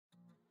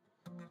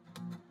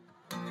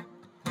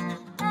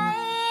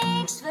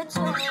Thanks for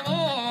tuning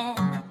in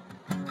to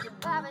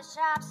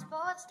Barbershop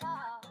Sports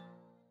Talk.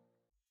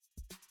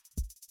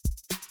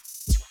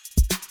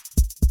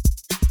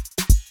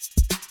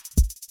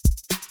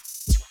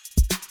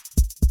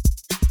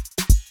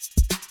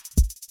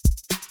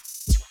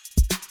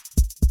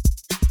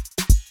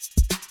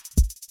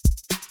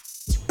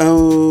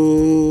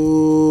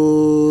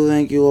 Oh,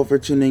 thank you all for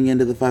tuning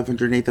into the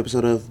 508th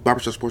episode of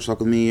Barbershop Sports Talk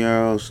with me, your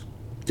host,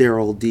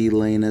 Daryl D.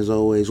 Lane, as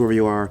always, wherever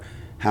you are,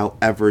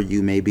 however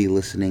you may be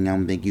listening.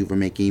 Thank you for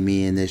making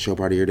me and this show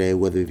part of your day,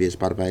 whether via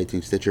Spotify,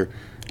 iTunes, Stitcher,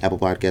 Apple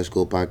Podcasts,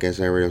 Google Podcasts,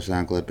 iRadio,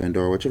 SoundCloud,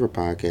 Pandora, whichever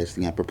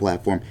podcasting app or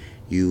platform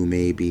you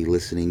may be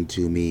listening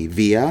to me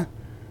via.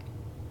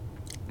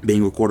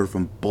 Being recorded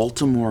from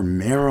Baltimore,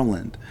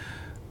 Maryland.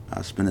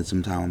 Spending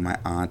some time with my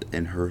aunt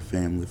and her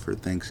family for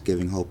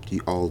Thanksgiving. Hope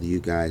all of you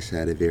guys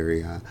had a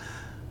very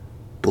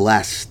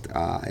blessed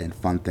and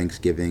fun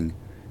Thanksgiving.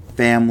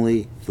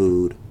 Family,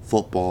 food,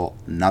 football,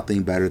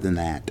 nothing better than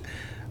that.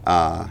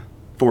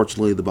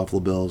 Fortunately, the Buffalo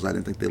Bills, I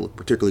didn't think they looked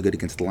particularly good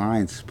against the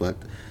Lions, but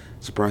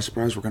surprise,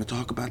 surprise, we're going to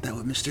talk about that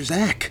with Mr.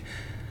 Zach.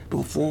 But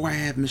before I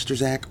have Mr.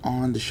 Zach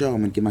on the show, I'm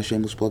going to give my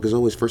shameless plug as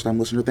always. First time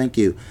listener, thank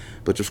you.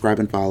 But subscribe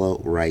and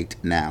follow right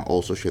now.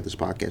 Also share this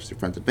podcast with your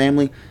friends and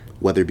family,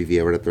 whether it be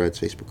via Reddit threads,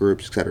 Facebook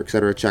groups, etc.,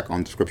 etc. Check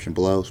on the description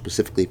below.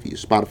 Specifically, if you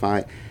use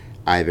Spotify,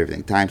 I have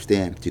everything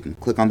timestamped. You can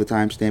click on the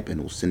timestamp and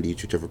it will send you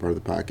to whichever part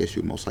of the podcast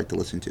you would most like to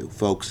listen to.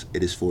 Folks,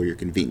 it is for your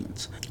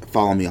convenience.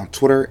 Follow me on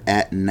Twitter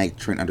at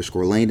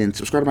 @NightTrain_Lane and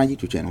subscribe to my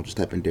YouTube channel. Just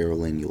type in Daryl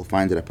Lane. You'll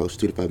find that I post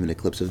 2 to 5 minute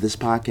clips of this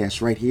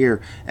podcast right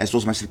here, as well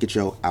as my second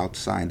show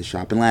outside the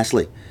shop. And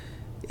lastly,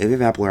 if you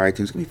have Apple or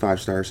iTunes, give me 5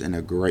 stars and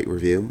a great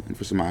review. And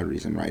for some odd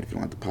reason, right, if you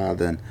don't like the pod,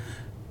 then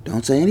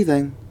don't say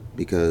anything,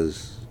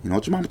 because you know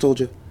what your mama told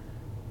you.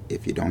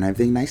 If you don't have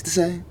anything nice to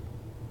say,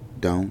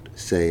 don't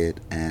say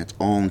it at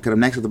all. And cut up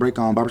next at the break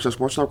on Barbershop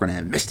Sports Talk. We're going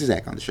to have Mr.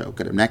 Zach on the show.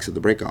 Cut up next at the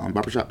break on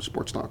Barbershop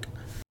Sports Talk.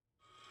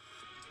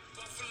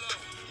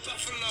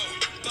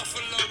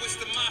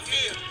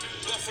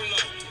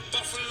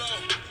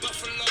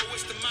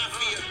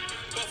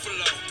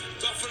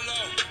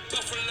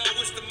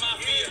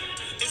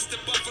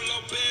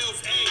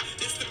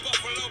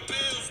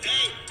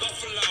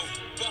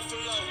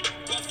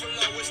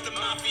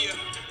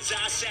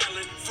 Josh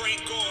Allen,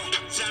 Frank Gore,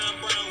 John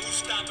Brown, who's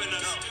stopping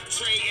us?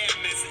 Trey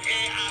Edmonds,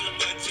 Ed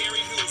Oliver, Jerry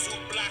Hughes, who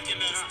blocking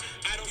us?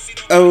 I don't see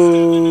no.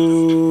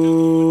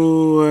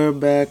 Oh, we're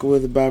back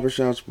with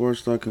Barbershop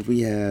Sports Talk, and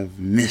we have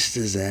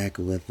Mr. Zach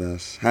with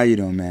us. How you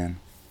doing, man?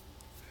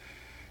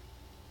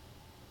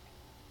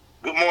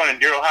 Good morning,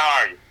 Daryl.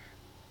 How are you?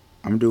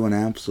 I'm doing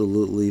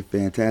absolutely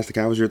fantastic.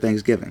 How was your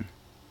Thanksgiving?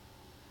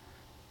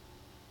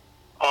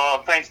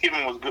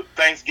 Thanksgiving was good.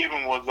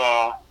 Thanksgiving was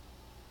a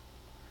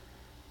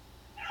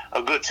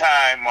good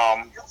time.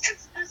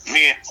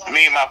 Me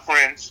and my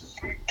friends,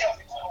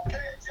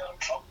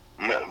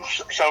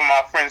 some of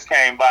my friends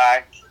came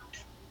by,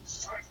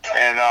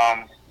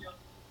 and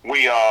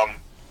we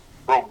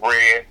broke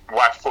bread,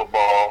 watched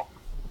football.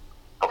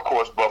 Of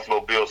course,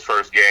 Buffalo Bills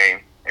first game,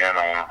 and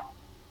my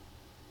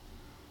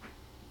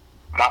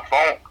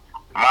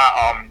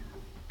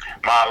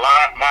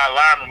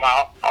alarm in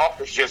my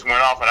office just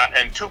went off,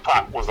 and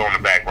Tupac was on the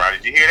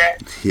background. Did you hear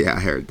that? Yeah, I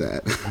heard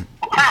that.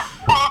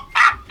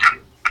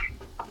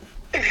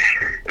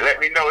 Let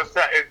me know it's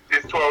time.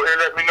 It's 12 here.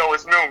 Let me know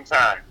it's noon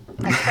time.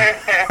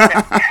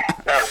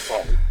 That was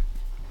funny.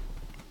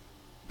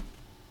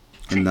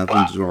 And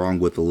nothing's wrong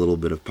with a little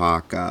bit of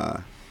Pac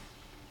to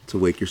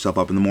wake yourself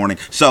up in the morning.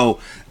 So,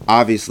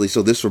 obviously,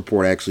 this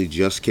report actually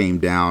just came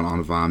down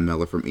on Von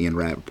Miller from Ian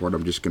Rappaport.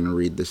 I'm just going to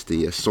read this to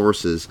you.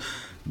 Sources: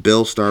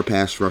 Bill star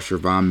pass rusher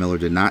Von Miller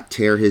did not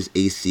tear his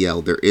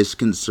ACL. There is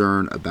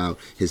concern about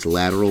his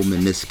lateral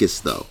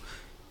meniscus, though.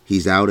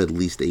 He's out at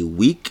least a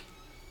week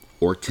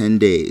or 10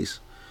 days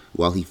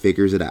while he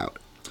figures it out.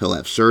 He'll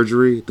have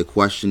surgery. The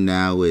question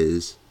now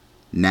is,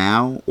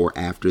 now or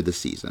after the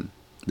season?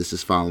 This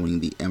is following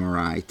the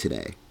MRI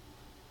today.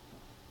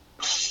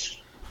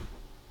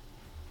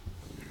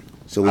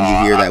 So when you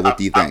hear that, what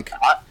do you think?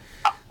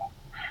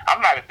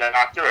 I'm not a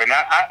doctor, and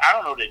I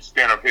don't know the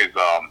extent of his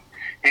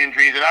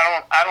injuries, and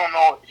I don't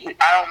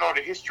know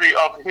the history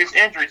of his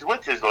injuries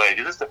with his leg.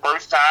 Is this the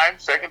first time,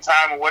 second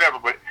time, or whatever?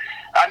 But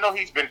I know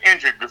he's been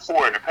injured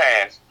before in the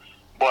past.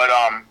 But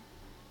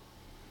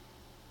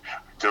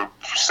the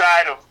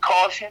side of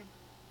caution,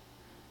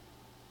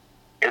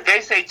 if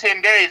they say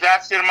 10 days,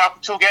 I'd sit him out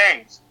for 2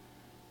 games.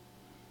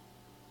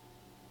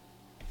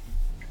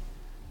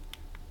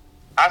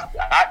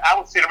 I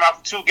would sit him out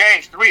for 2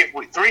 games, three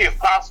if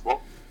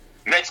possible.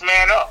 Next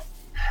man up.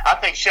 I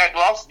think Shaq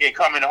Lawson can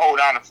come in and hold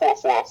down for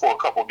a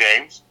couple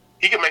games.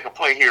 He can make a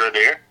play here or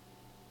there.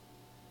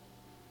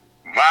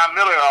 Von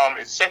Miller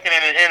is second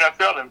in the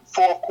NFL in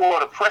fourth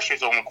quarter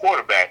pressures on the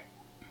quarterback.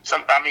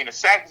 The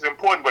sack is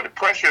important, but the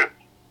pressure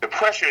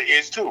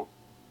is too.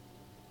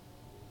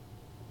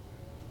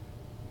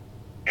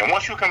 And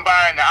once you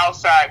combine the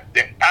outside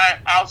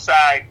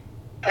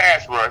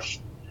pass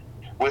rush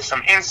with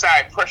some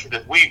inside pressure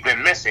that we've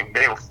been missing,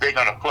 they're going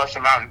to flush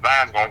him out, and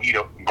Vine's going to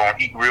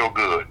eat real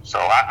good. So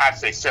I'd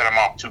say set him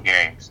off 2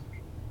 games.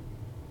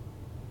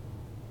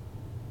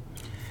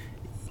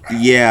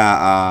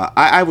 Yeah,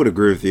 I would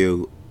agree with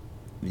you.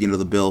 You know,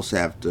 the Bills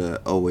have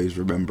to always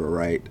remember,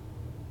 right?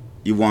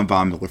 You want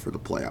Von Miller for the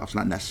playoffs,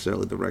 not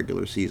necessarily the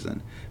regular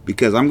season.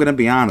 Because I'm going to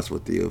be honest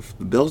with you, if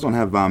the Bills don't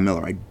have Von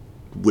Miller, I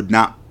would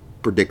not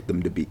predict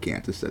them to beat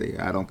Kansas City.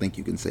 I don't think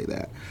you can say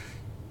that.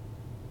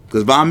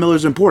 Because Von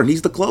Miller's important.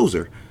 He's the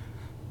closer.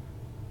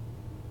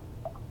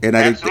 And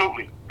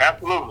Absolutely.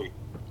 Patrick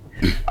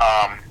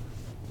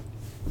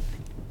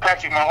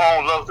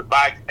Mahomes loves to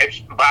buy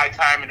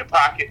time in the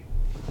pocket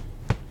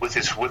with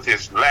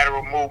his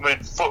lateral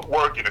movement,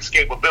 footwork, and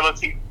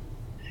escapability.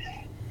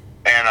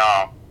 And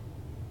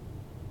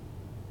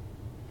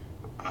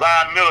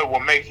Von Miller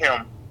will make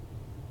him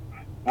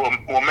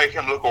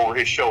look over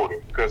his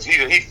shoulder because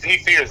he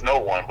fears no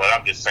one. But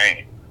I'm just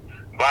saying,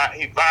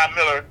 Von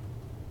Miller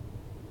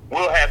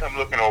will have him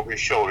looking over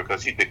his shoulder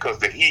because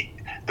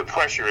the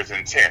pressure is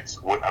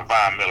intense with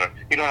Von Miller.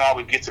 He don't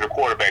always get to the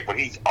quarterback, but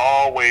he's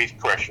always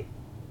pressured.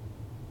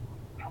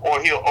 Or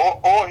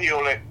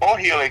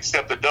he'll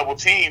accept a double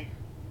team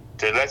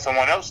to let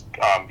someone else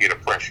get a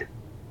pressure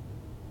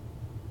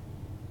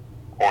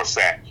or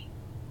sack.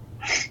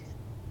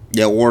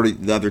 Yeah, or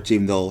the other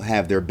team, they'll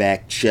have their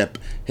back chip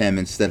him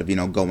instead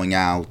of, going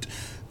out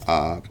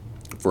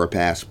for a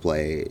pass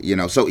play.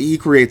 So he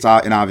creates,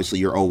 and obviously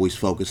you're always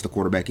focused, the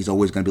quarterback, he's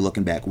always going to be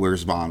looking back,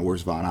 where's Von?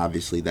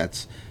 Obviously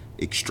that's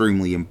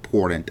extremely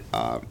important,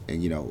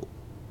 and,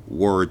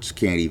 words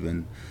can't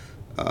even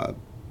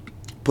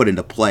put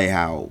into play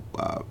how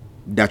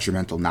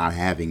detrimental not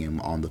having him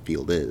on the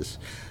field is.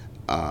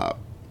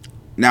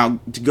 Now,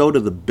 to go to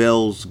the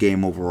Bills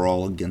game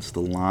overall against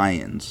the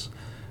Lions,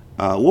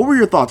 what were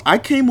your thoughts? I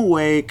came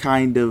away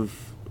kind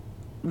of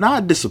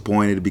not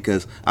disappointed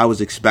because I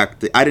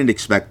didn't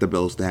expect the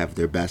Bills to have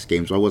their best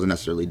game, so I wasn't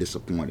necessarily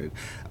disappointed.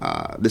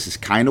 This is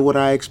kind of what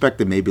I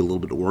expected, maybe a little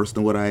bit worse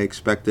than what I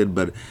expected,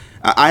 but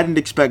I didn't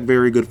expect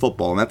very good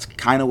football, and that's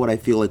kind of what I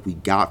feel like we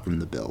got from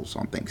the Bills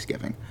on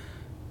Thanksgiving.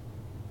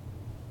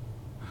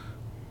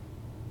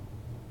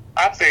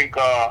 I think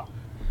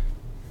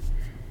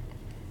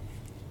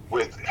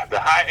with the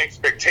high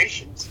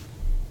expectations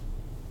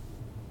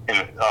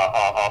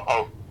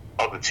of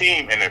the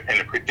team and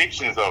the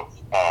predictions of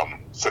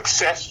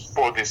success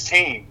for this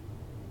team,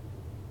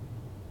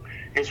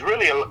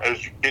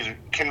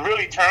 can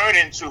really turn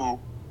into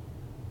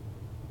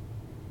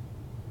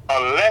a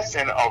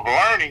lesson of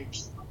learning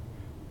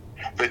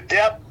the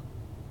depth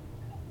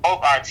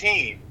of our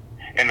team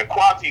and the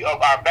quality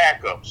of our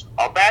backups.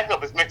 Our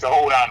backup is meant to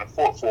hold down the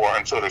fort for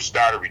until the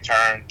starter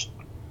returns.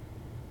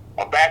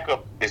 A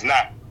backup is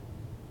not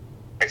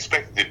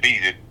expected to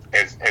be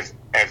as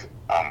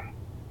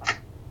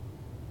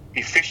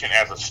efficient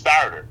as a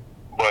starter,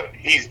 but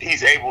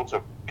he's able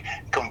to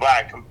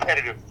combine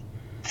competitive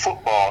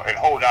football and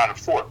hold down the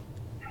fort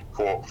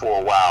for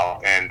a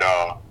while, and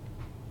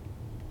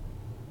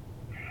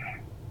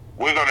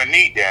we're going to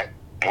need that,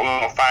 and we're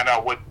going to find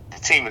out what the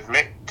team is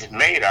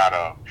made out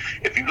of.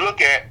 If you look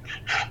at,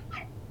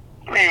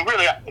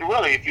 really,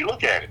 if you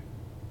look at it,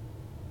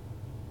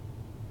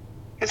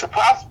 it's a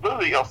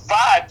possibility of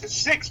 5 to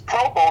 6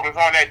 Pro Bowlers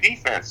on that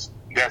defense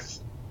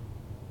that's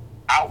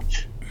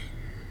out,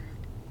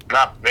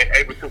 not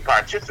able to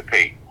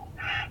participate.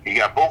 You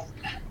got both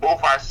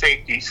our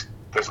safeties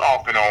that's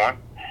off and on.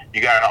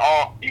 You got an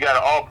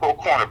all-pro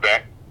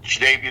cornerback,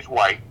 Tre'Davious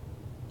White.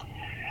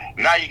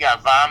 Now you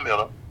got Von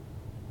Miller.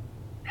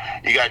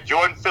 You got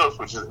Jordan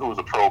Phillips, who's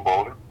a Pro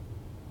Bowler.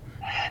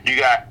 You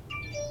got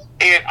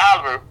Ed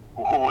Oliver,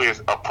 who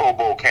is a Pro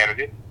Bowl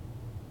candidate.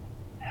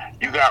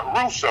 You got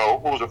Russo,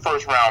 who's a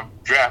first-round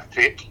draft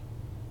pick.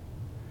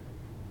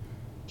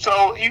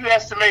 So you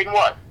estimate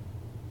what?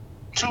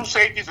 2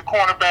 safeties, a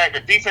cornerback, a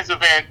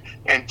defensive end,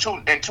 and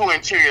two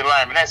interior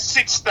linemen. That's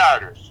 6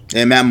 starters.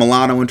 And Matt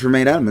Milano and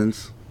Tremaine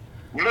Edmonds.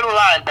 Middle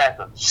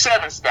linebacker,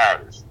 7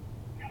 starters.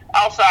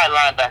 Outside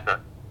linebacker,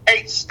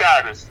 8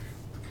 starters.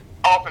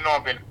 Off and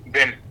on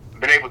been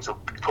able to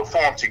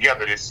perform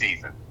together this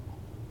season.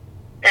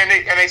 And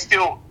they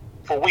still,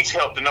 for weeks,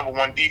 helped the number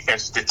 1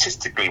 defense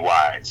statistically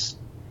wise.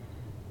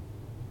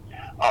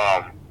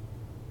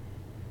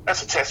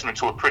 That's a testament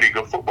to a pretty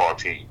good football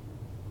team.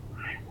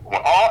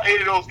 When all 8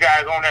 of those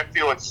guys on that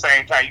field at the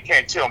same time, you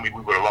can't tell me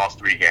we would have lost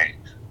 3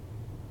 games.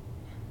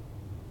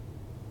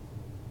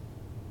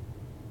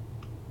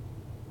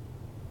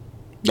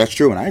 That's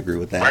true, and I agree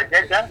with that. Right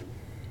there, guys.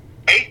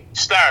 8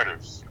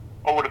 starters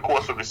over the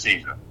course of the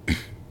season, and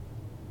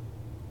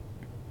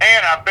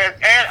our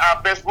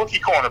best rookie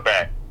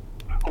cornerback,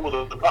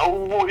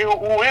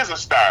 who is a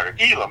starter,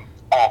 Elam,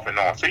 off and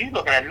on. So you're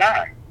looking at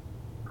 9.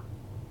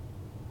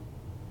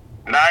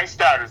 9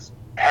 starters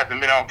haven't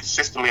been on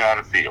consistently on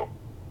the field.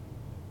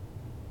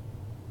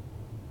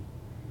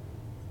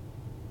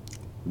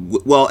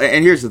 Well,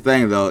 and here's the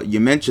thing, though. You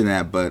mentioned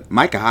that, but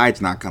Micah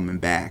Hyde's not coming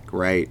back,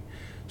 right?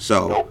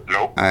 So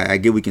Nope. I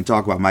get we can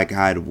talk about Micah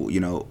Hyde,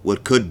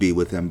 what could be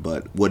with him,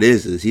 but what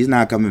is he's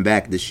not coming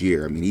back this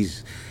year. I mean,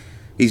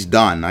 he's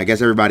done. I guess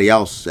everybody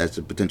else has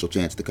a potential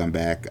chance to come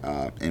back,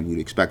 and we'd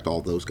expect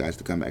all those guys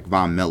to come back.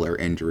 Von Miller,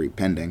 injury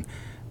pending.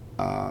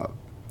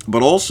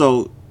 But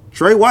also,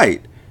 Trey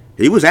White,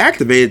 he was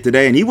activated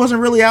today, and he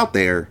wasn't really out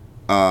there.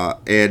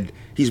 And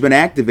he's been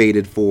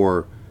activated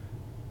for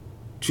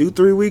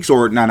 2-3 weeks,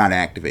 or not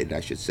activated, I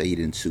should say. He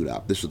didn't suit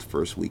up. This was the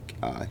first week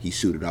he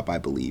suited up, I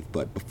believe.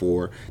 But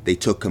before they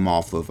took him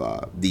off of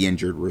the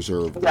injured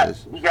reserve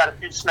list. He got a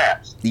few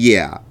snaps.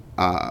 Yeah.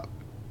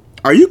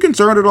 Are you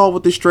concerned at all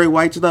with this Trey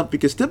White stuff?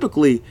 Because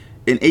typically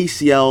an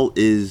ACL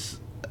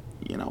is,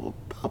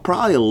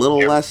 probably a little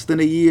less than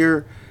a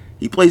year.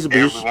 He plays a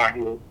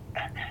position.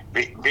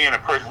 Being a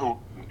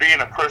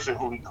person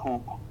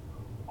who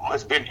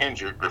has been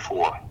injured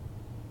before.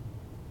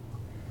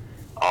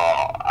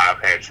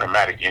 I've had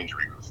traumatic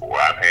injury before.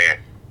 I've had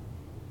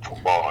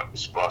football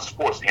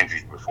sports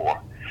injuries before.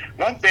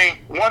 One thing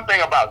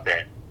about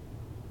that,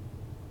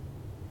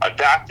 a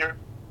doctor,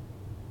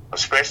 a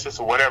specialist,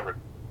 or whatever,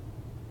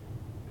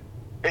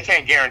 they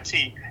can't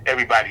guarantee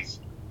everybody's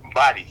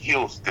body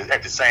heals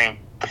at the same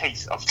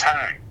pace of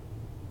time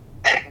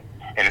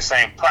and the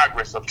same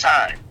progress of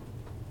time.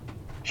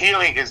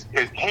 Healing is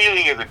an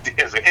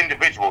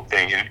individual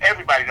thing, and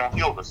everybody don't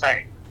heal the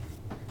same.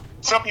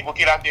 Some people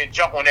get out there and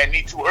jump on that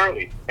knee too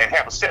early and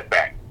have a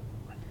setback.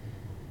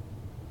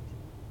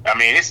 I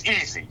mean, it's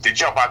easy to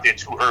jump out there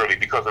too early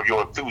because of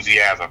your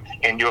enthusiasm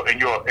and your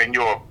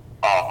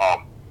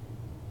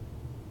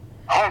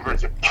hunger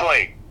to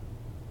play,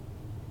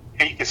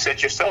 and you can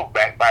set yourself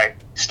back by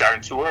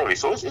starting too early.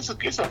 So it's a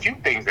few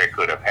things that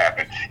could have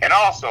happened, and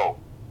also.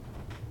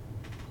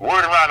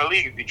 Word around the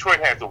league is Detroit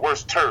has the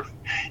worst turf.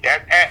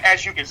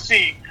 As you can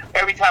see,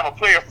 every time a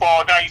player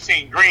falls down, you're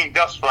seeing green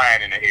dust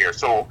flying in the air.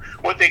 So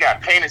what they got,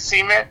 painted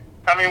cement?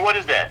 I mean, what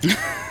is that?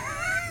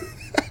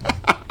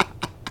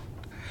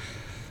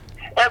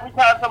 Every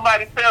time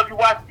somebody fails, you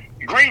watch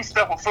green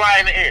stuff will fly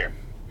in the air.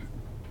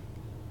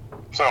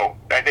 So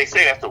they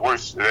say that's the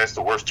worst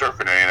turf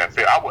in the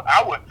NFL.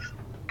 I would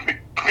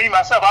me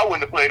myself, I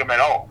wouldn't have played them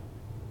at all.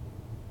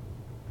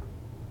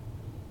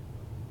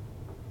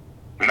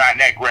 Not in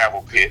that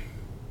gravel pit.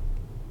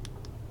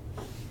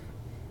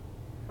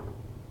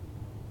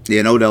 Yeah,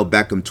 and Odell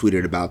Beckham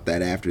tweeted about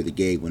that after the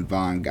game when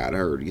Von got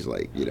hurt. He's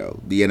like, the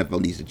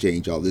NFL needs to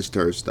change all this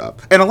turf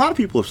stuff. And a lot of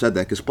people have said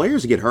that because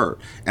players get hurt.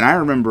 And I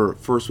remember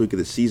first week of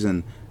the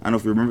season, I don't know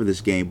if you remember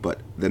this game,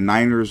 but the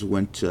Niners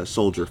went to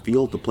Soldier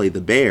Field to play the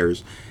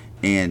Bears.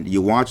 And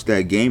you watch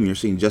that game, and you're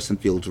seeing Justin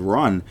Fields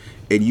run,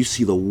 and you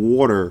see the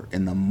water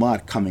and the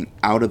mud coming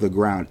out of the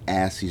ground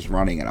as he's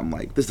running. And I'm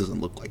like, this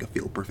doesn't look like a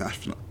field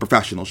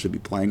professional should be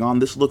playing on.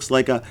 This looks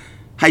like a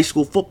high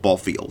school football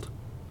field.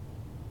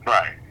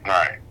 Right.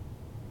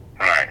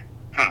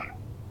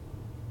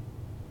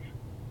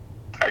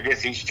 I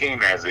guess each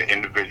team has an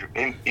individual.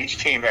 Each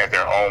team has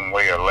their own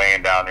way of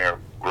laying down their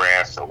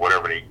grass or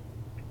whatever they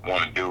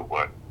want to do,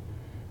 but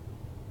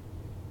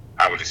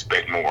I would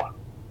expect more.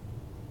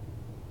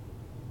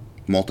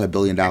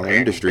 Multi-billion-dollar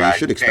industry, you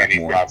should expect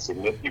more.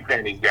 You're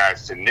paying these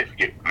guys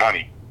significant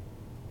money,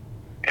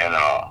 and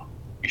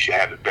you should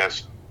have the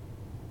best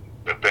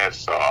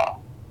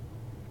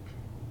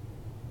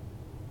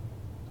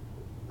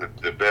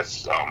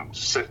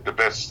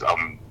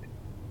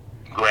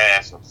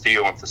grass and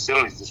field and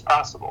facilities as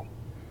possible.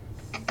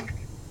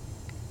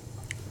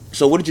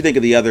 So what did you think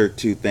of the other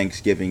two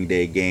Thanksgiving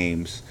Day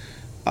games?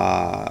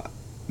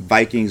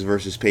 Vikings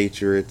versus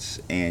Patriots,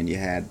 and you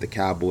had the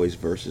Cowboys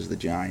versus the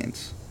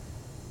Giants.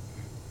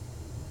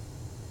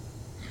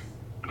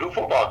 Good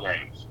football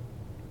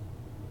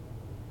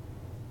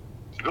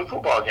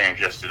games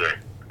yesterday.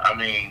 I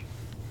mean,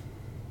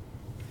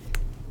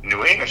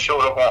 New England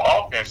showed up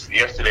on offense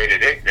yesterday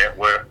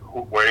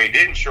where they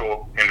didn't show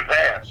up in the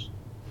past.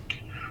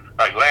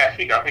 Like last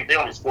week, I think they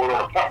only scored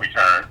on a punt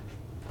return.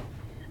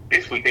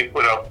 This week they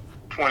put up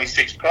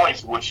 26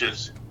 points, which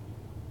is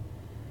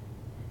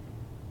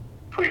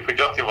pretty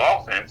productive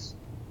offense.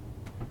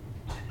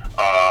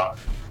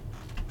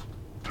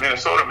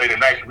 Minnesota made a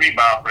nice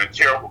rebound from a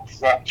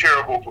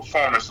terrible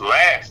performance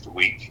last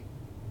week.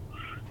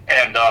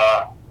 And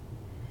I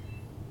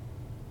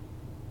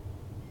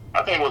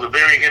think it was a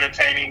very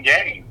entertaining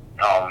game.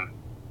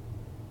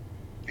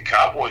 The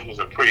Cowboys was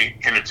a pretty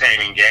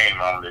entertaining game.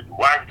 The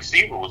wide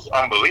receiver was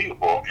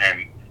unbelievable,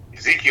 and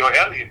Ezekiel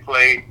Elliott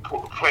played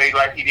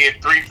like he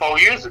did 3-4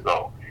 years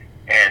ago.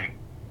 And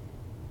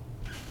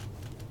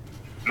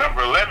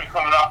number 11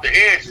 coming off the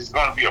edge is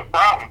going to be a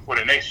problem for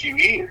the next few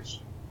years.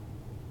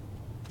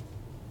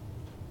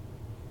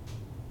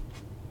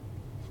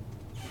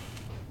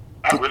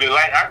 I really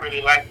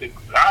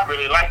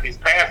like his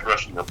pass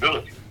rushing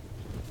ability.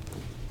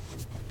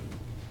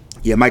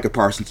 Yeah, Micah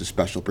Parsons is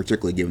special,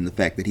 particularly given the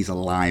fact that he's a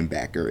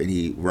linebacker and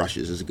he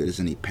rushes as good as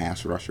any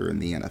pass rusher in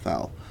the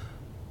NFL.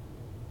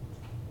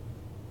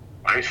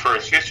 His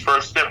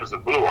first step is a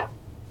blower.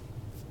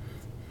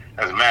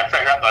 As a matter of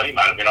fact, I thought he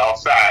might have been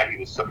offside. He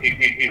was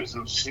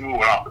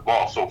moving off the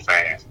ball so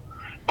fast.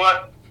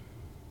 But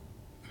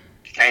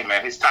Hey,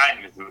 man, his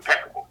timing is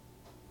impeccable.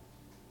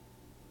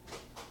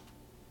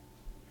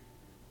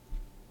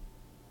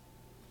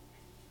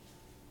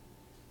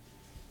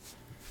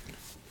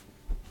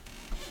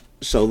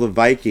 So the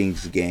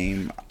Vikings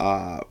game,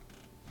 that's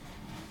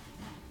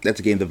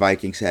a game the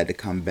Vikings had to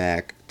come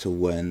back to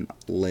win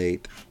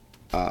late.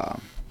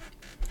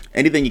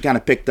 Anything you kind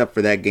of picked up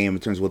for that game in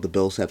terms of what the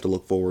Bills have to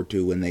look forward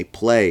to when they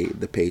play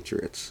the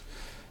Patriots?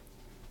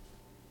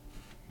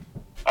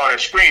 Oh, the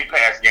screen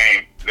pass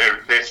game.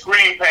 The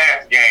screen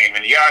pass game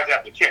and the yards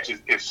after catch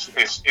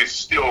is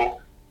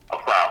still a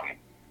problem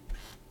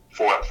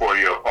for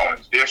your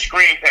opponents. Their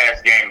screen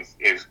pass game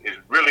is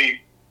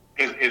really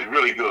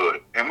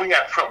good, and we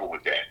have trouble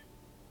with that.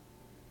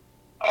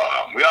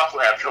 We also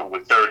have trouble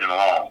with third and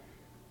long.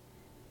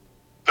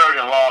 Third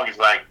and long is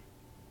like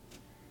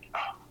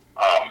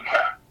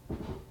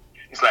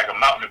it's like a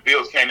mountain the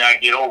Bills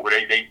cannot get over.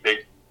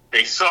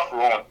 They suffer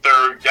on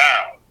third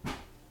down,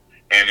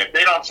 and if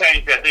they don't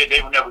change that,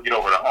 they will never get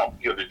over the hump.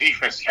 You know, the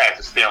defense has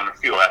to stay on the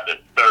field after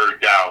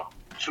third down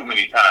too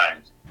many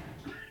times,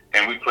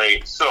 and we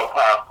play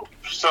subpar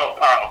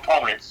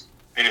opponents,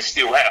 and it's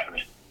still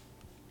happening.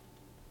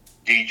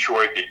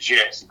 Detroit, the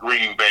Jets,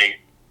 Green Bay,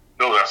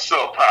 those are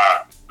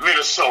subpar.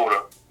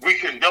 Minnesota,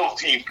 those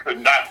teams could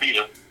not beat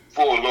the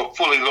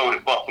fully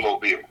loaded Buffalo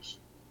Bills.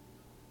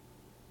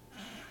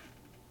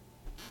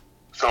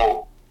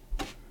 So,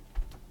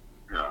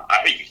 you know,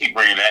 I hate to keep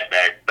bringing that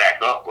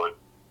back up, but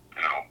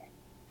you know,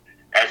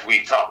 as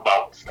we talk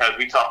about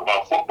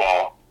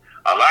football,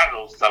 a lot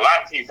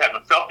of teams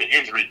haven't felt the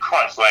injury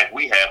crunch like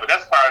we have, but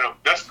that's part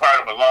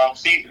of a long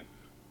season.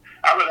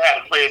 I'd rather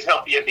have the players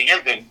healthy at the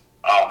end than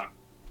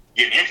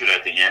getting injured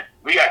at the end.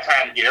 We got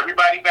time to get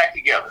everybody back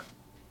together.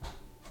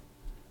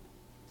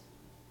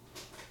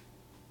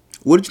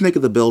 What did you think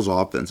of the Bills'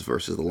 offense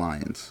versus the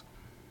Lions?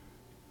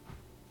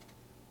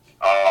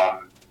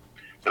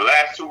 The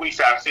last 2 weeks,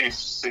 I've seen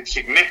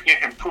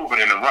significant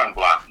improvement in the run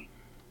blocking.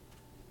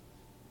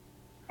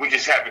 We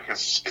just haven't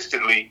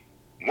consistently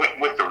went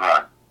with the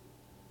run.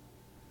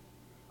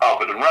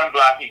 But the run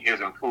blocking is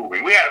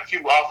improving. We had a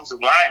few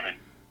offensive linemen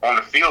on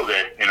the field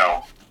that, you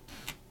know,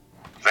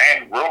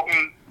 Van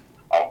Roten,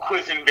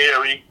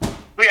 Quisenberry.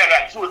 We had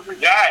like 2 or 3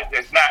 guys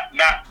that's not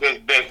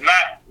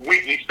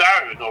weekly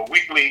starters or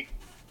weekly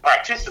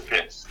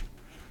participants.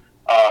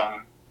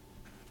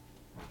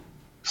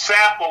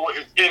 Sappho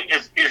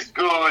is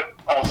good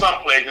on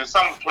some plays, and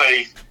some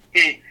plays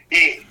he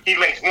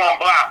makes one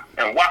block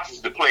and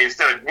watches the play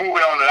instead of moving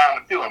on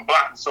down the field and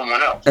blocking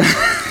someone else.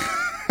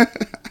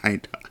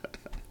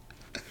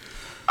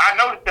 I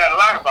noticed that a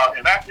lot about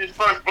him. After his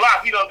first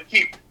block, he doesn't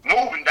keep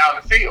moving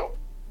down the field.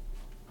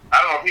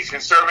 I don't know if he's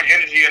conserving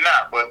energy or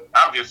not, but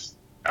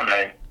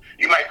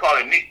you might call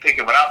it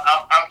nitpicking, but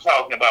I'm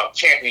talking about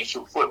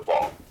championship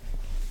football.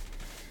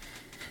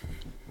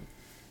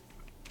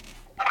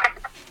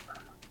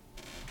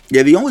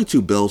 Yeah, the only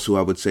 2 Bills who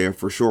I would say are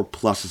for sure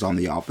pluses on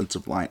the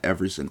offensive line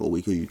every single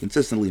week who you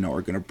consistently know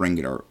are going to bring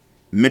it are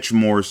Mitch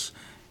Morse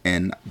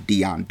and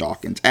Dion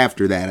Dawkins.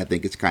 After that, I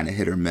think it's kind of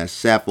hit or miss.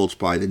 Saffold's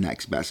probably the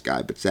next best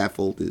guy, but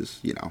Saffold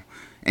is, you know,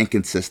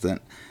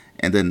 inconsistent.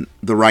 And then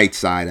the right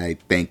side, I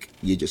think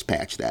you just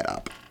patch that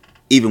up.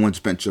 Even when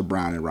Spencer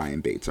Brown and Ryan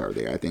Bates are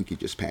there, I think you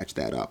just patch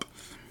that up.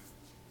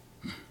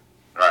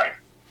 Right.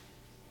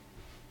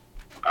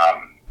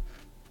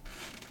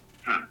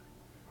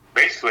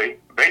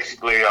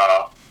 Basically,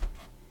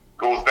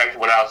 goes back to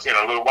what I was saying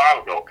a little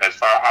while ago. As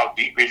far as how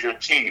deep is your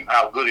team,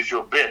 how good is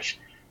your bench,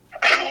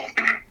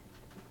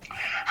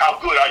 how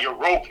good are your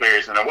role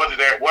players, and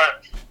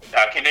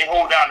can they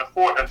hold down the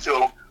fort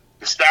until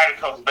the starter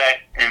comes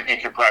back and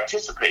can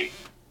participate,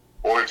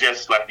 or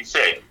just like you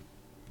said,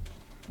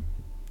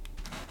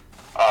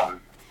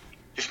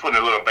 just putting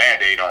a little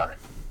Band-Aid on it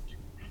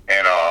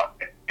and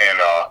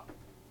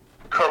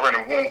covering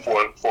the wound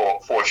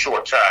for a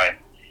short time,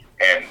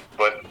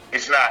 but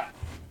it's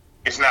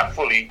not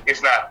fully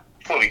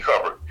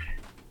covered.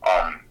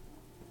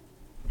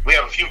 We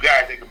have a few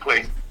guys that can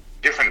play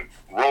different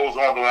roles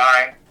on the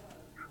line,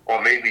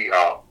 or maybe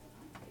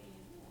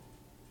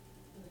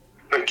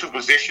play 2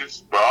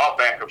 positions, but all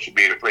backups should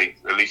be able to play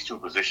at least 2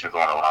 positions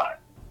on the line.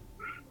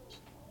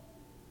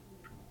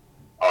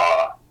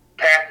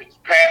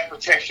 Pass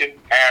protection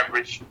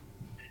average.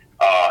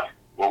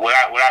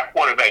 Without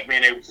quarterback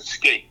being able to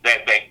skate,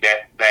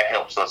 that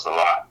helps us a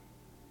lot.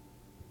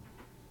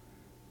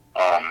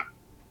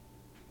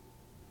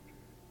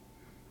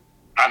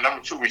 Our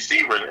number 2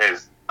 receiver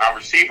our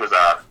receivers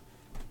are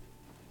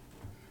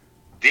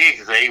Diggs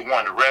is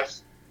A1.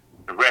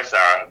 The rest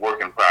are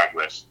work in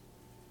progress.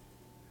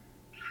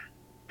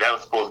 That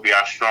was supposed to be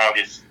our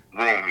strongest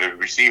room, the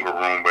receiver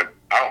room, but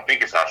I don't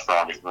think it's our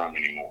strongest room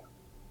anymore.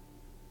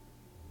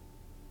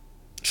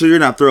 So you're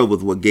not thrilled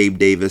with what Gabe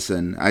Davis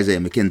and Isaiah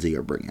McKenzie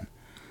are bringing?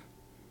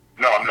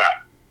 No, I'm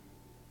not.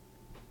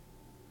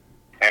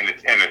 And the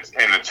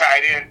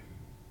tight end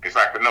is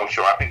like a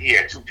no-show. I think he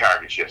had 2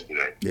 targets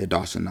yesterday. Yeah,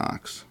 Dawson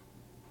Knox.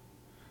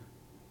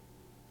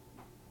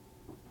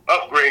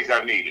 Upgrades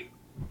are needed.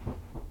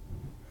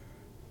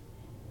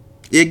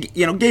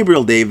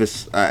 Gabriel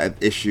Davis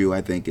issue,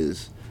 I think,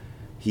 is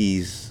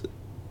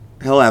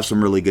he'll have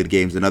some really good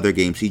games. In other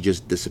games, he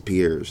just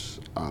disappears.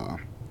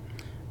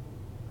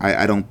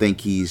 I don't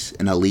think he's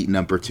an elite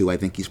number 2. I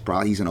think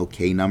he's an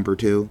okay number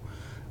 2.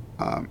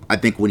 I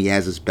think when he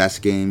has his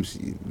best games,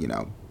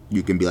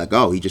 you can be like,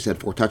 oh, he just had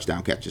 4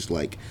 touchdown catches,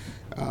 like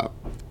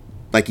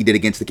he did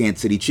against the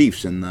Kansas City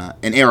Chiefs in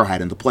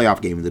Arrowhead in the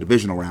playoff game in the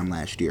divisional round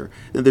last year.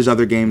 Then there's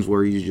other games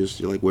where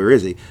you're like, where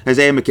is he?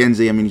 Isaiah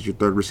McKenzie, I mean, he's your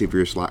third receiver,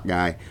 your slot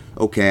guy.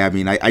 Okay, I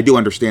mean, I do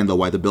understand, though,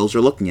 why the Bills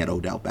are looking at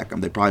Odell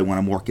Beckham. They probably want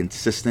a more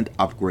consistent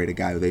upgrade, a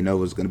guy who they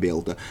know is going to be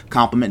able to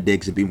complement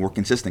Diggs and be more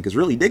consistent. Because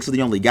really, Diggs is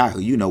the only guy who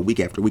week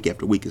after week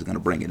after week is going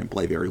to bring it and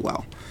play very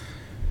well.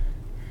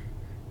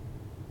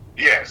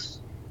 Yes.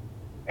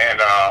 And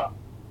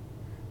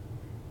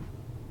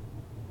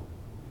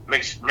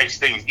makes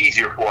things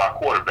easier for our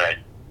quarterback.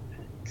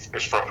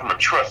 It's from a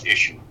trust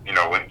issue.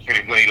 When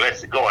he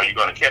lets it go, are you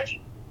going to catch it?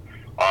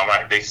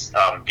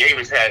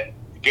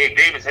 Gabe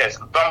Davis had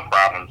some thumb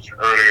problems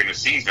earlier in the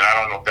season.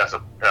 I don't know if that's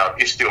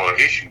it's still an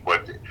issue,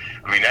 but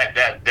I mean that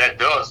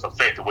does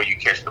affect the way you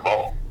catch the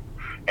ball.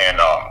 And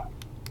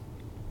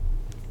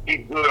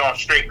he's good on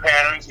straight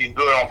patterns. He's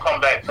good on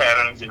comeback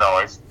patterns.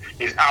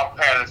 His out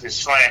patterns, his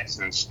slants,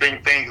 and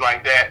things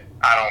like that.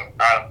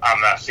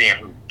 I'm not seeing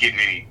him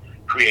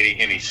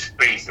creating any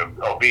space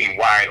or being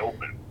wide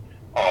open.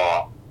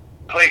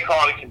 Play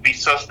calling can be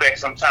suspect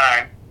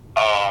sometimes,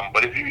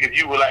 but if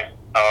you were like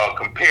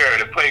compare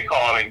the play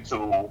calling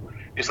to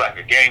it's like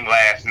a game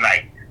last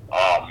night.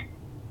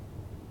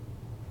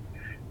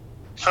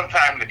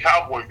 Sometimes the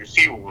Cowboys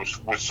receiver was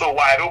so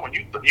wide open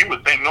you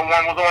would think no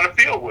one was on the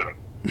field with him.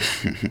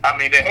 I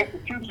mean, the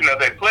execution of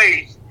their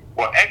plays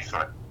were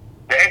excellent.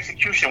 The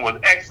execution was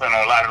excellent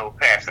on a lot of those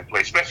passing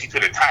plays, especially to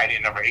the tight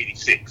end number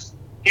 86.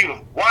 He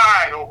was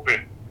wide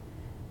open.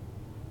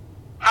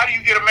 How do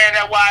you get a man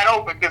that wide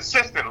open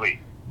consistently?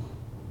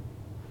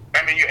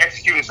 I mean, you're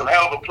executing some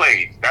hell of a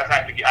plays. I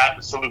have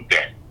to salute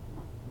that.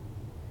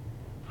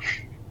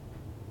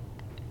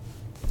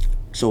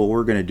 So what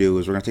we're going to do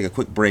is we're going to take a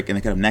quick break, and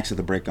then kind of next to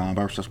the break on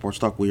Barbershop Sports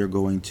Talk, we are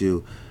going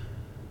to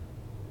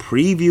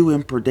preview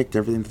and predict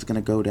everything that's going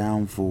to go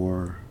down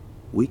for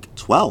Week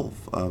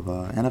 12 of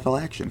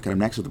NFL action. Kind of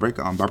next to the break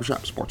on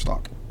Barbershop Sports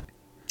Talk.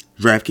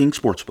 DraftKings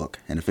Sportsbook,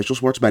 an official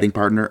sports betting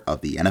partner of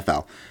the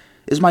NFL,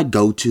 is my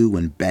go-to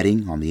when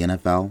betting on the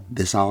NFL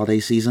this holiday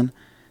season.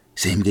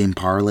 Same-game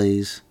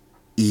parlays,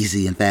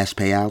 easy and fast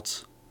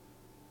payouts.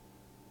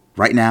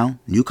 Right now,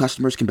 new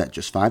customers can bet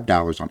just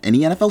 $5 on any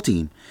NFL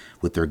team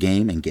with their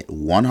game and get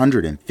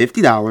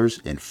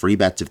 $150 in free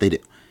bets if they do.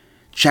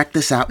 Check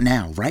this out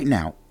now. Right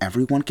now,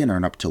 everyone can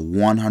earn up to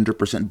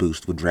 100%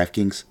 boost with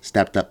DraftKings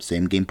stepped-up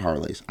same-game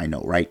parlays. I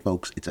know, right,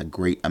 folks? It's a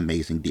great,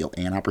 amazing deal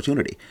and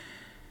opportunity.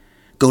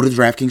 Go to the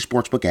DraftKings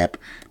Sportsbook app,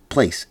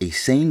 place a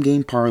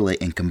same-game parlay,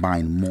 and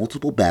combine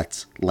multiple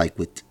bets like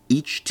with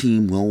each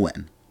team will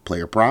win.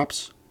 Player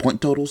props,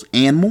 point totals,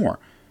 and more.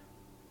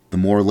 The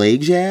more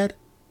legs you add,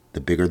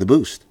 the bigger the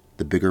boost.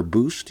 The bigger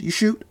boost you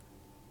shoot,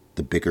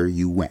 the bigger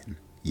you win.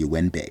 You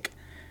win big.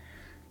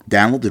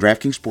 Download the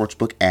DraftKings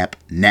Sportsbook app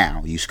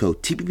now. Use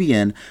code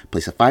TPPN,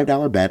 place a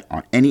 $5 bet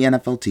on any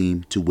NFL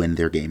team to win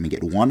their game and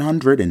get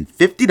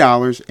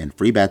 $150 in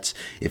free bets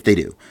if they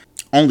do.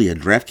 Only at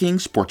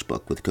DraftKings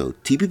Sportsbook with code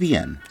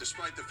TPPN.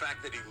 Despite the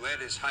fact that he led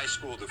his high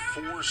school to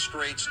 4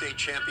 straight state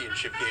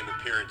championship game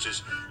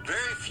appearances,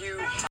 very few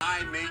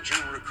high major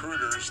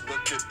recruiters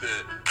looked at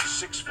the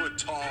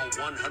 6-foot-tall,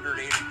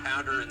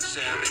 180-pounder and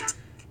said,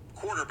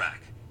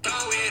 quarterback.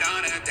 Throw it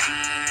on a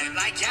dime,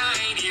 like I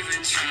ain't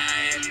even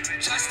trying.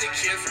 Just a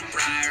kid from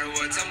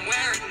Briarwoods, I'm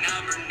wearing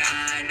number 9.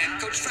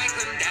 And Coach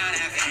Franklin down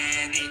at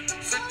Vandy,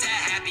 flipped to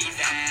Happy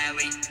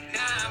Valley.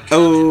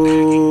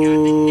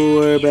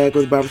 We're back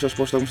with Barbershop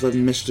Sports Talk.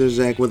 Mr.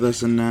 Zach with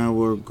us, and now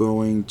we're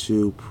going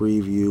to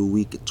preview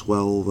Week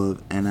 12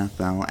 of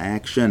NFL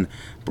action.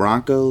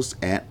 Broncos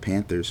at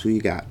Panthers. Who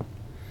you got?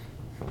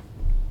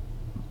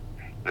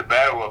 The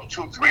battle of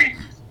two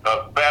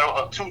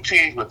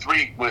teams with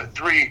three wins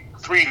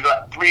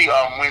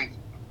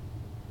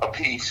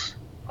apiece.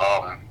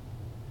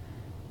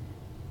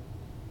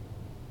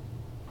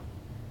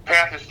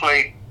 Panthers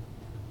played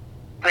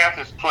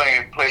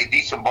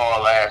decent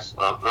ball last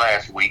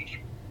week.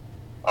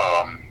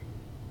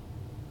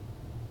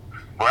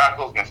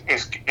 Broncos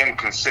is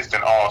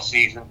inconsistent all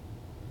season,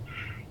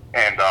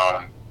 and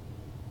I'm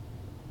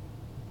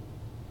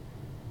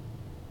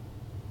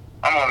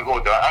going to go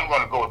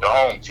with the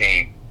home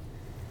team.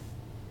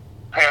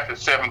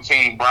 Panthers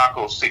 17,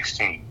 Broncos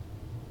 16.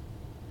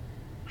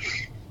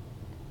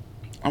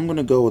 I'm going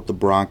to go with the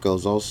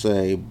Broncos. I'll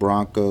say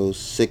Broncos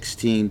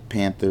 16,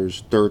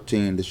 Panthers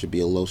 13. This should be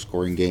a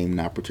low-scoring game,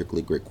 not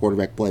particularly great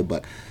quarterback play,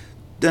 but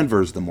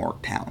Denver's the more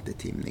talented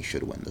team. They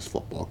should win this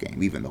football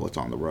game, even though it's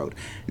on the road.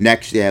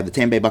 Next, you have the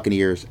Tampa Bay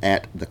Buccaneers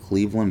at the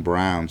Cleveland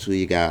Browns. Who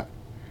you got?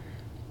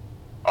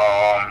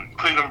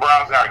 Cleveland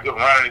Browns got a good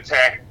running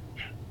attack.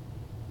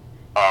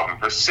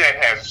 Brissett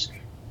has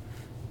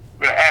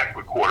been an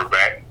adequate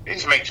quarterback. He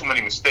just make too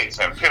many mistakes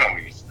and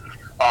penalties.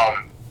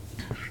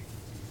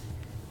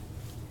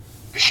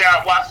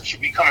 Deshaun Watson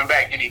should be coming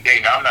back any day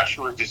now. I'm not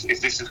sure if this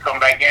is his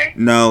comeback game.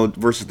 No,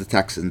 versus the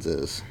Texans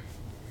is.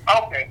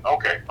 Okay.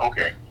 Well,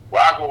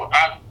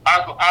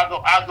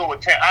 I'll go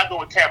with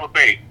Tampa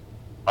Bay.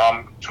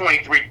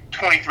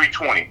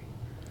 23-20.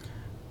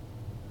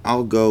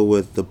 I'll go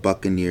with the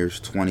Buccaneers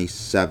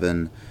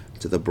 27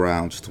 to the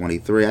Browns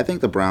 23. I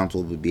think the Browns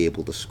will be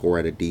able to score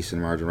at a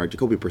decent margin, right?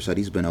 Jacoby Brissett,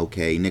 he's been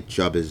okay. Nick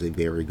Chubb is a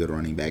very good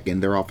running back,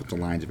 and their offensive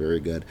line is very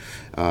good.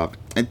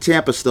 And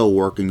Tampa's still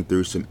working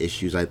through some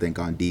issues, I think,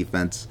 on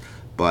defense,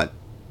 but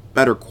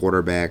better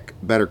quarterback,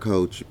 better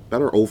coach,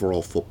 better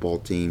overall football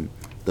team.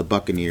 The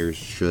Buccaneers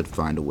should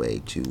find a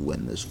way to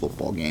win this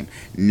football game.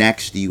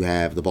 Next, you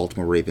have the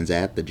Baltimore Ravens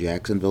at the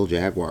Jacksonville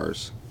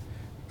Jaguars.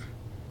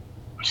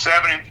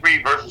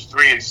 7-3 versus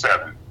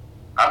 3-7.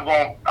 I'm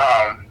going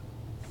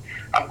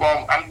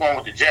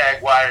with the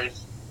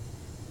Jaguars.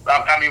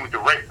 With the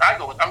Ravens.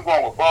 I'm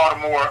going with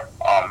Baltimore.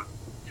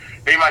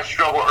 They might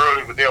struggle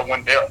early, but they'll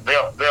win.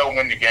 They'll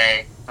win the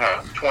game.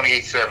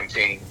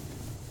 28-17.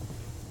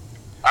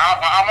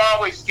 I'm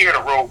always scared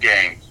of road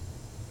games.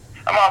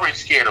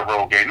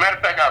 Matter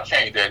of fact, I'll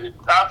change that. To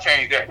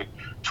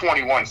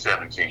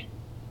 21-17.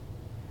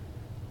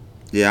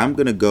 Yeah, I'm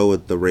going to go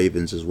with the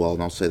Ravens as well,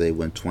 and I'll say they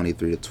win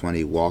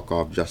 23-20,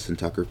 walk-off Justin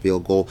Tucker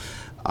field goal.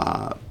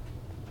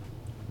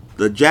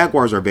 The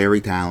Jaguars are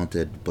very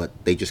talented, but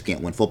they just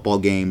can't win football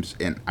games,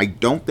 and I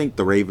don't think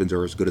the Ravens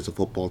are as good as a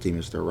football team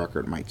as their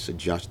record might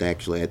suggest,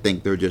 actually. I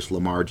think they're just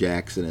Lamar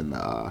Jackson and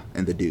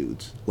the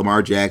dudes.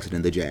 Lamar Jackson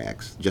and the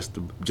Jags. Just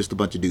a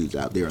bunch of dudes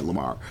out there in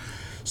Lamar.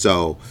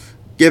 So,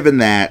 given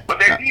that... But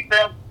their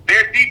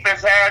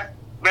defense has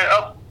been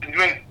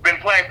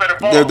playing better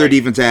football. Their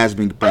defense has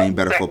been playing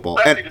better football.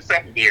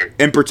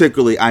 And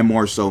particularly, I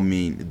more so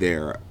mean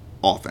their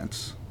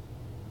offense.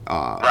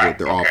 What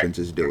their offense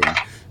is doing.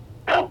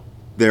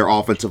 Their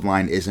offensive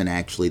line isn't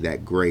actually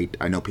that great.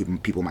 I know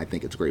people might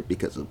think it's great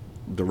because of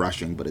the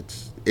rushing, but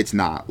it's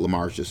not.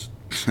 Lamar's just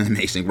an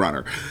amazing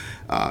runner.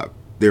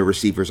 Their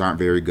receivers aren't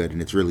very good,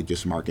 and it's really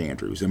just Mark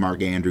Andrews. And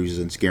Mark Andrews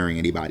isn't scaring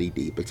anybody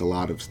deep. It's a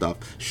lot of stuff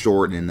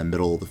short and in the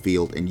middle of the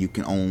field, and you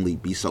can only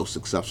be so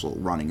successful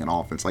running an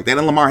offense like that.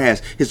 And Lamar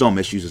has his own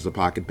issues as a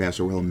pocket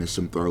passer where he'll miss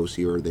some throws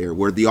here or there,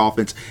 where the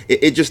offense,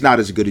 it's just not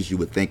as good as you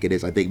would think it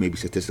is. I think maybe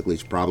statistically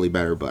it's probably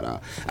better,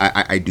 but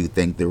I do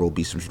think there will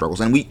be some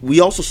struggles. And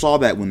we also saw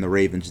that when the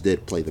Ravens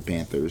did play the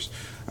Panthers.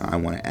 I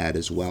want to add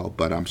as well,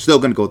 but I'm still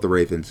going to go with the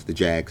Ravens. The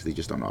Jags, they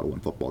just don't know how to win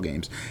football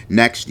games.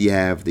 Next, you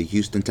have the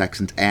Houston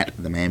Texans at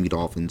the Miami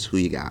Dolphins. Who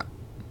you got?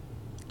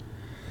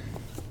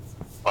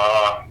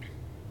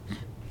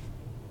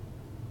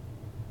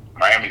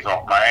 Miami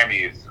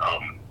is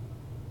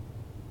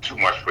too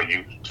much for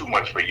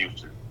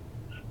Houston.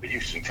 The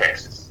Houston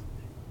Texans.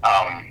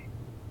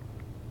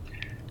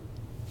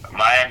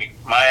 Miami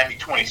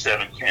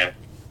 27-10.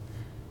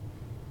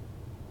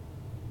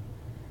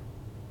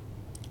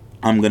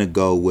 I'm going to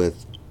go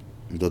with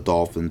the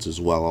Dolphins as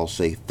well. I'll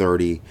say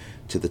 30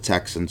 to the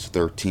Texans,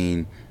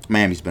 13.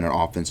 Miami's been an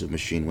offensive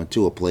machine. When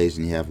Tua plays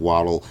and you have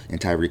Waddle and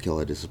Tyreek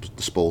Hill at his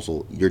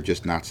disposal, you're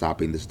just not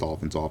stopping this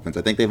Dolphins offense.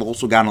 I think they've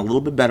also gotten a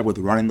little bit better with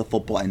running the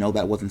football. I know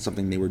that wasn't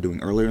something they were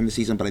doing earlier in the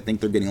season, but I think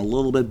they're getting a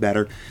little bit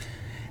better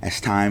as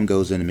time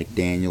goes in and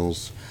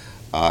McDaniels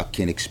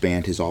can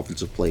expand his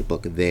offensive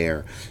playbook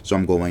there. So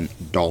I'm going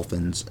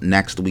Dolphins.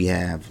 Next we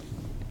have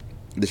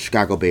the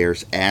Chicago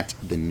Bears at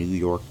the New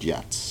York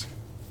Jets.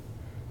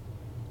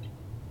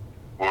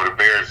 Well, the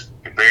Bears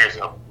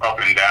are up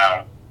and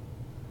down.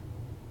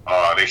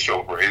 They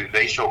show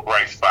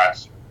bright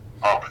spots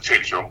or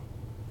potential,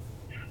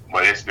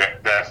 but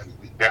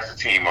that's a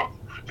team of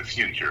the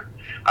future.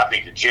 I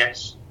think the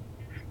Jets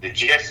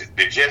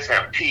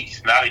have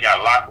peaks. Now they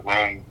got locker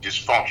room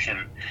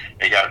dysfunction.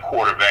 They got a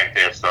quarterback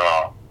that's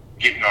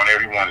getting on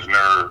everyone's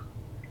nerve.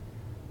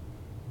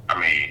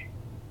 I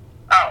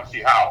don't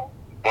see how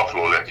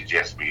Buffalo let the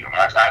Jets beat them.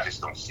 I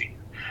just don't see it.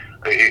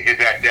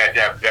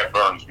 That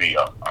burns me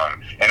up.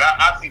 And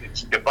I see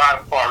the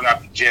bottom falling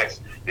out the Jets.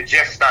 The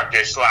Jets start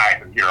their slide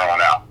from here on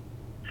out.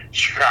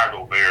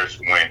 Chicago Bears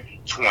win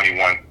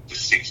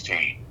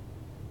 21-16.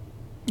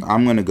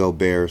 I'm going to go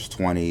Bears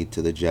 20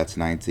 to the Jets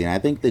 19. I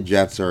think the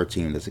Jets are a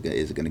team that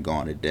is going to go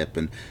on a dip.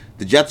 And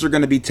the Jets are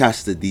going to be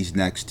tested these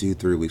next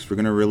 2-3 weeks. We're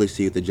going to really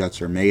see what the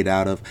Jets are made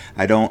out of.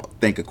 I don't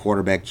think a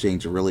quarterback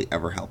change really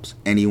ever helps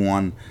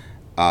anyone.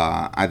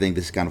 I think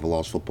this is kind of a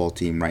lost football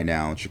team right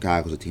now. And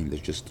Chicago's a team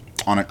that's just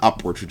on an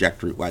upward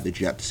trajectory while the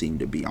Jets seem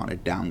to be on a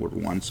downward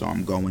one. So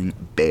I'm going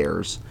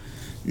Bears.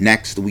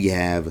 Next, we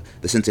have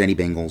the Cincinnati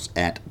Bengals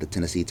at the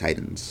Tennessee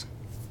Titans.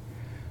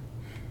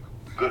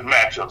 Good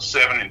matchup,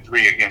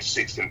 7-3 against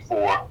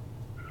 6-4.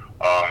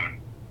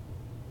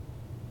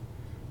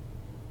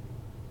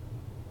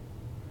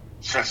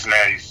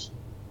 Cincinnati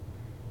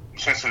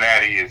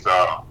is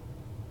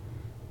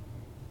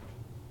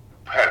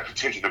had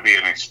potential to be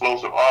an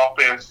explosive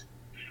offense,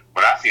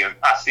 but I see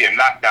a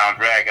knockdown,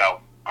 drag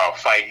out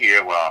fight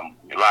here. A lot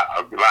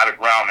of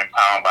ground and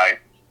pound by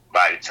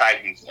the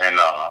Titans, and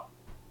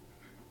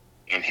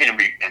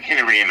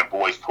Henry and the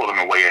boys pull them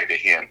away at the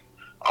end.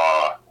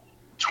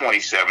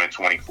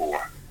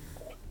 27-24.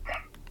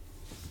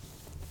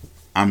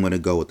 I'm going to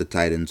go with the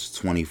Titans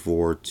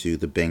 24 to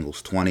the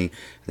Bengals 20. I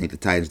think the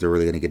Titans, they're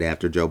really going to get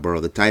after Joe Burrow.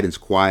 The Titans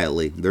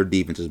quietly, their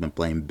defense has been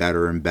playing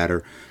better and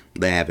better.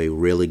 They have a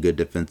really good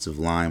defensive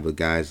line with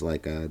guys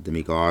like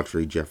D'Amico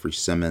Autry, Jeffrey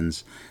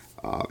Simmons,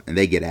 and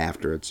they get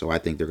after it. So I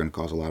think they're going to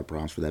cause a lot of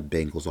problems for that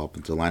Bengals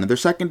offensive line. And their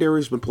secondary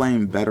has been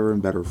playing better and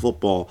better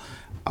football.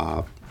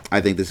 I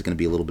think this is going to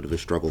be a little bit of a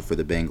struggle for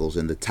the Bengals.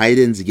 And the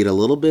Titans get a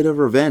little bit of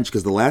revenge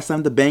because the last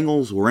time the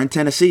Bengals were in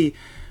Tennessee,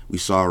 we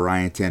saw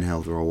Ryan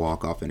Tannehill throw a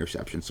walk-off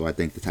interception. So I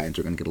think the Titans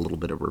are going to get a little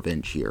bit of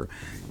revenge here.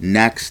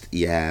 Next,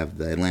 you have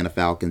the Atlanta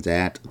Falcons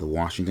at the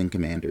Washington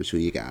Commanders. Who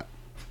you got?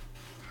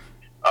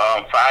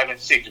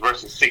 5-6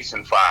 versus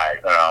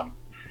 6-5.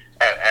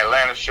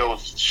 Atlanta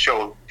shows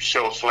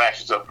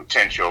flashes of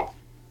potential.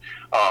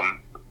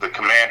 The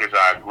Commanders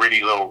are a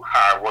gritty, little,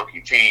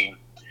 hard-working team,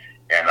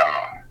 and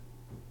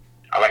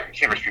I like the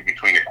chemistry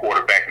between the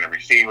quarterback and the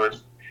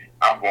receivers.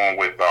 I'm going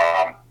with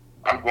the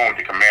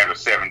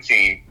Commanders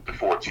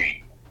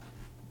 17-14.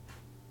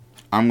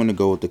 I'm going to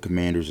go with the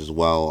Commanders as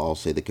well. I'll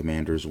say the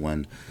Commanders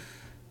win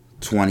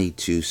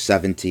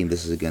 20-17.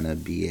 This is going to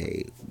be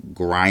a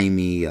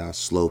grimy,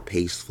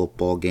 slow-paced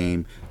football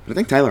game. But I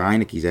think Tyler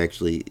Heineke's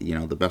actually,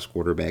 the best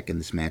quarterback in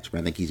this match.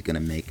 But I think he's going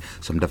to make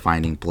some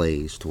defining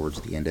plays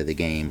towards the end of the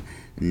game.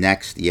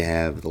 Next, you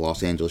have the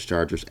Los Angeles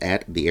Chargers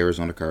at the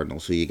Arizona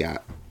Cardinals. Who you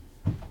got?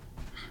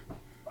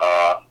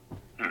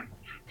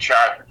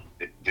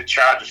 The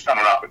Chargers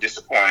coming off a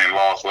disappointing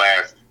loss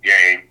last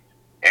game,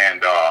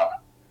 and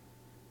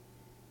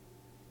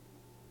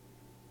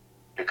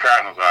the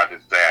Cardinals are a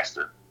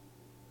disaster.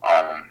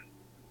 I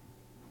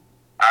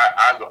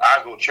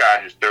go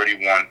Chargers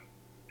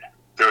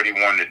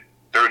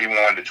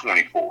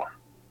 31-24.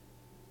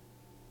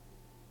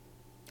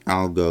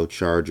 I'll go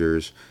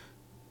Chargers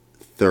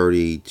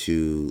 30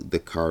 to the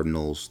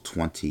Cardinals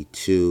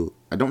 22.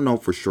 I don't know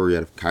for sure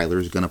yet if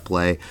Kyler's going to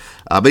play,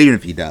 but even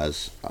if he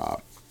does,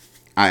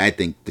 I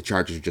think the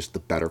Chargers are just the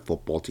better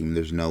football team.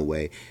 There's no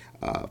way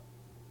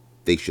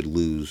they should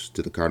lose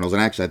to the Cardinals.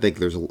 And actually, I think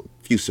there's a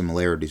few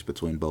similarities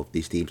between both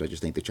these teams. I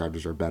just think the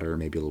Chargers are better,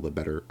 maybe a little bit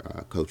better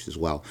coached as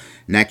well.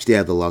 Next, you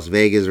have the Las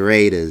Vegas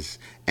Raiders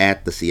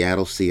at the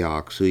Seattle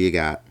Seahawks. Who you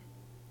got?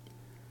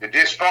 The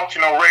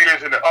dysfunctional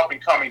Raiders and the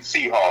up-and-coming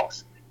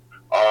Seahawks.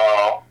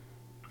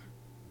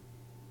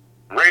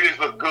 Raiders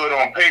look good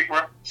on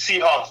paper.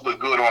 Seahawks look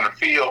good on the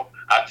field.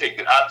 I'll take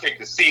the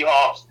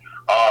Seahawks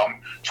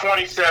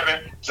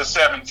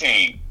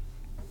 27-17.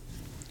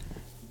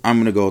 I'm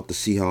going to go with the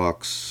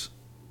Seahawks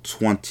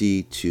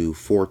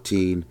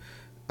 20-14.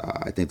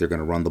 I think they're going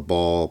to run the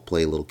ball,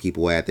 play a little keep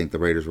away. I think the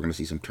Raiders are going to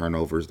see some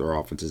turnovers. Their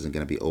offense isn't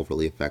going to be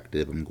overly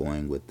effective. I'm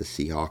going with the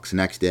Seahawks.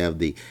 Next, they have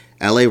the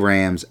LA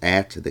Rams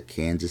at the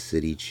Kansas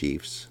City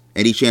Chiefs.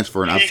 Any chance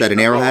for an upset in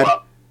Arrowhead?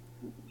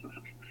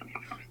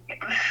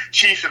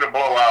 Chiefs are the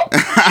blowout.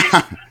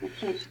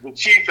 The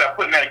Chiefs are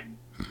putting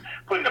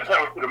the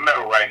pedal to the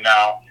metal right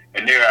now,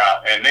 and they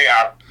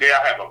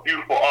have a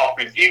beautiful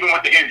offense, even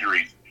with the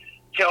injuries.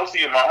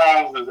 Kelsey and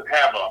Mahomes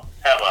have a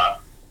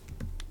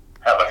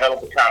hell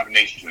of a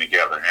combination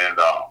together, and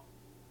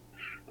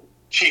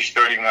Chiefs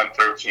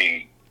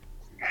 31-13.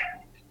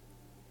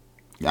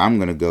 I'm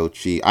gonna go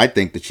Chiefs. I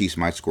think the Chiefs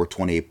might score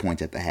 28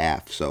 points at the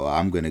half, so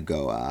I'm gonna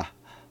go a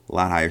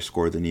lot higher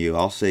score than you.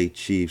 I'll say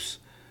Chiefs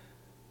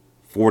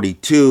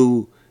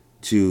 42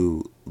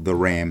 to the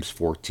Rams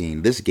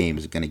 14. This game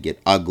is going to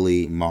get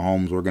ugly.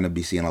 Mahomes, we're going to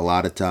be seeing a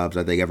lot of tubs.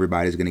 I think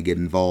everybody's going to get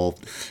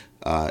involved.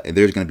 And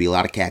there's going to be a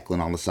lot of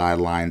cackling on the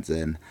sidelines.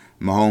 And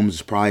Mahomes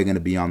is probably going to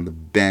be on the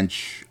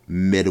bench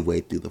midway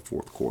through the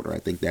fourth quarter. I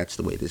think that's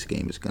the way this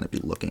game is going to be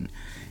looking.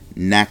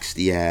 Next,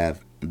 you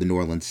have the New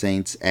Orleans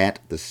Saints at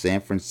the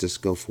San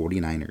Francisco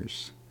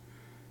 49ers.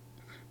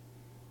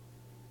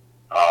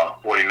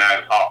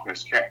 49ers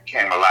offense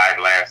came alive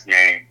last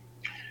game.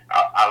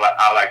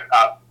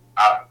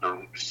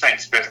 The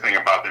Saints' best thing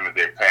about them is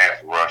their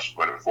pass rush,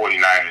 but the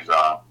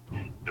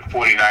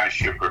 49ers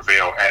should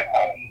prevail at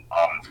home.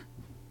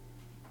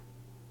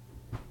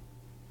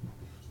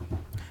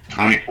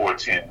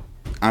 24-10.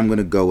 I'm going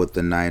to go with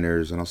the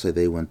Niners, and I'll say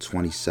they win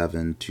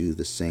 27 to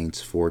the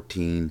Saints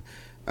 14.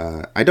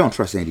 I don't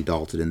trust Andy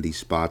Dalton in these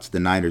spots. The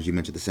Niners, you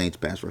mentioned the Saints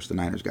pass rush. The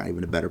Niners got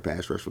even a better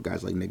pass rush for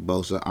guys like Nick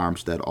Bosa,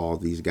 Armstead, all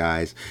these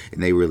guys,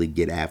 and they really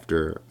get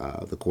after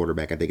the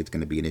quarterback. I think it's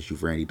going to be an issue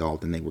for Andy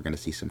Dalton. I think we're going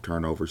to see some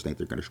turnovers. I think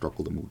they're going to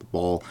struggle to move the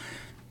ball.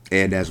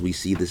 And as we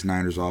see this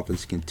Niners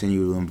offense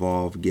continue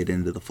to get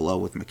into the flow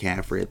with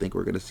McCaffrey, I think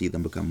we're going to see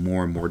them become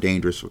more and more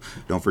dangerous.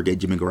 Don't forget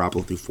Jimmy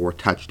Garoppolo threw 4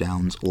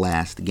 touchdowns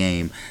last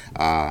game.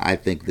 I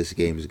think this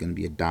game is going to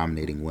be a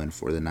dominating win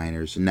for the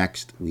Niners.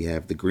 Next, we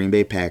have the Green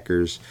Bay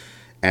Packers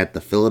at the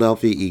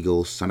Philadelphia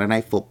Eagles. Sunday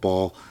Night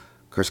Football.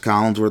 Chris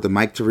Collinsworth and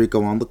Mike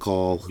Tirico on the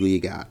call. Who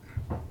you got?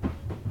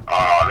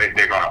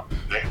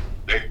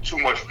 They're too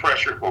much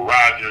pressure for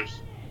Rodgers.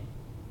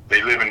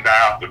 They live and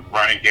die off the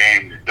running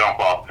game, the dump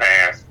off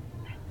pass.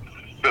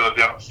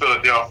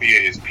 Philadelphia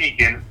is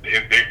peaking.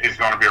 It's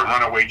going to be a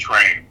runaway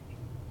train.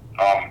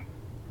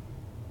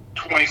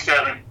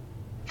 27-17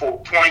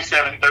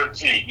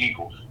 27-13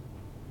 Eagles.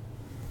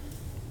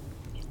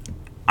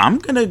 I'm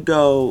going to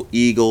go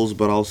Eagles,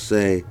 but I'll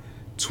say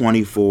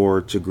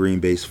 24 to Green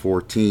Bay's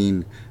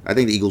 14. I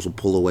think the Eagles will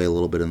pull away a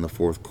little bit in the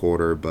fourth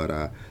quarter, but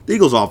the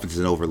Eagles' offense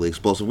isn't overly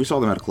explosive. We saw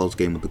them at a close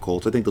game with the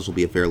Colts. I think this will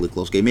be a fairly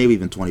close game, maybe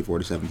even 24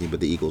 to 17, but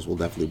the Eagles will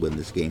definitely win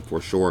this game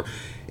for sure.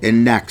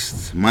 And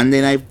next,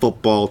 Monday Night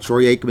Football,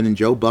 Troy Aikman and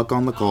Joe Buck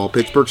on the call.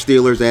 Pittsburgh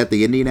Steelers at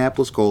the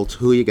Indianapolis Colts.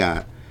 Who you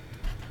got?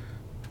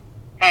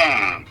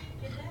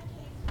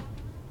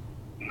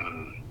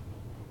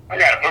 I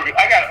got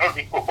an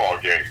ugly football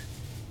game.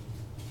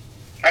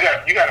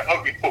 You got an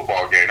ugly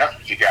football game. That's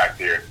what you got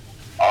there.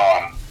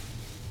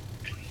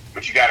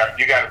 But you got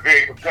a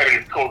very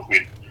competitive coach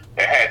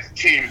that has a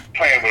team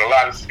playing with a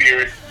lot of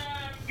spirit.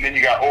 And then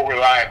you got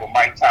over-reliable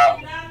Mike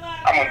Tomlin.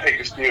 I'm gonna take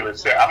the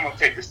Steelers. I'm gonna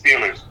take the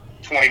Steelers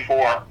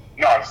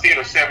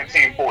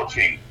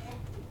 17-14.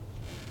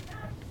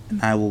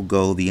 And I will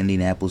go the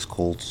Indianapolis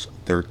Colts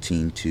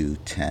 13 to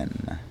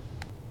 10.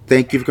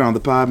 Thank you for coming on the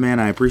pod, man.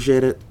 I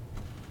appreciate it.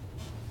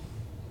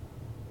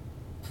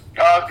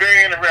 It's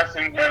very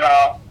interesting, and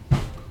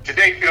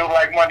today feels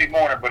like Monday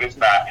morning, but it's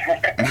not.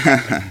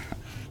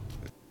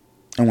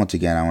 And once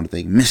again, I want to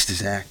thank Mr.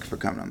 Zach for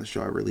coming on the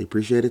show. I really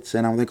appreciate it.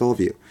 And I want to thank all of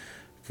you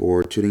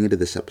for tuning into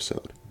this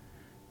episode,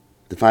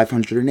 the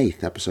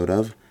 508th episode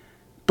of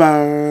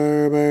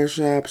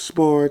Barbershop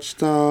Sports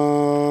Talk.